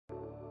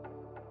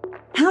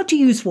How to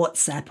use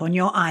WhatsApp on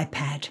your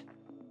iPad.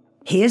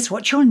 Here's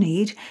what you'll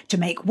need to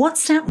make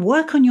WhatsApp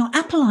work on your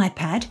Apple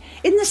iPad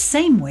in the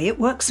same way it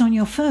works on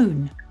your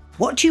phone.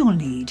 What you'll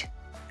need: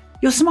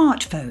 your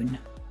smartphone,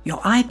 your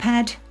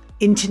iPad,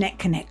 internet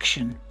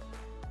connection.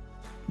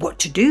 What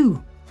to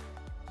do?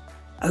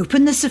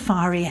 Open the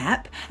Safari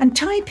app and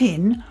type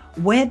in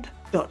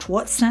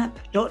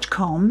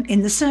web.whatsapp.com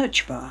in the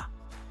search bar.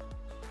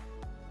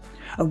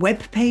 A web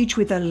page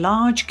with a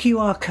large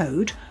QR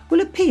code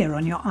will appear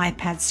on your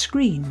iPad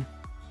screen.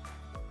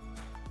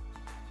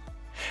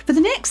 For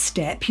the next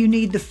step, you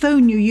need the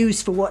phone you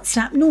use for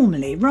WhatsApp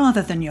normally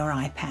rather than your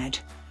iPad.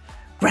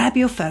 Grab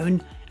your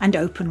phone and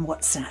open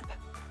WhatsApp.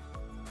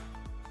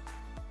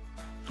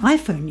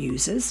 iPhone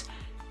users,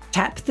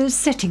 tap the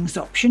Settings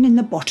option in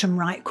the bottom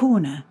right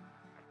corner.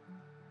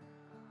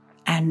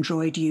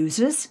 Android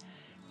users,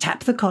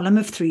 tap the column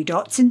of 3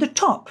 dots in the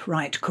top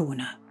right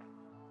corner.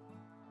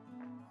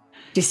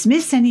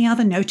 Dismiss any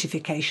other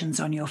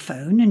notifications on your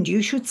phone and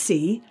you should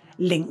see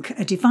Link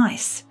a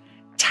device.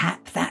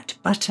 Tap that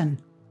button.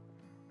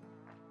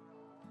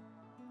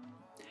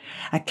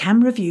 A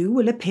camera view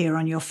will appear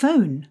on your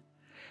phone.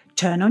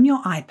 Turn on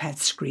your iPad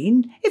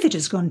screen if it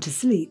has gone to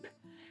sleep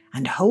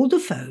and hold the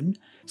phone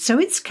so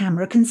its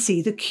camera can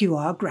see the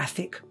QR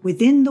graphic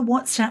within the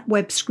WhatsApp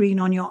web screen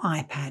on your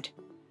iPad.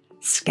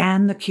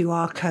 Scan the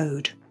QR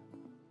code.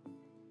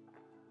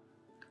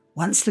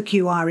 Once the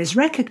QR is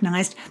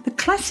recognised, the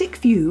classic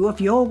view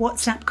of your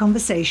WhatsApp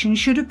conversation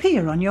should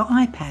appear on your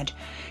iPad.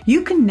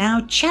 You can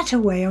now chat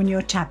away on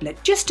your tablet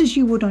just as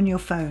you would on your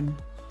phone.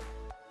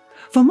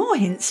 For more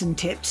hints and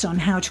tips on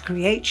how to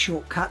create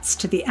shortcuts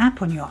to the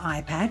app on your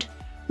iPad,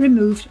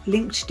 remove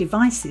linked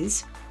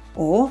devices,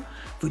 or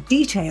for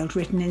detailed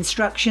written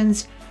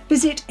instructions,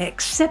 visit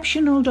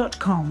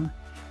exceptional.com,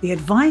 the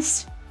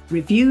advice,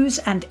 reviews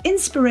and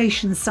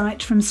inspiration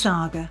site from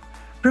Saga,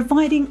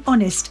 providing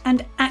honest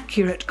and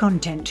accurate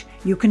content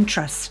you can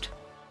trust.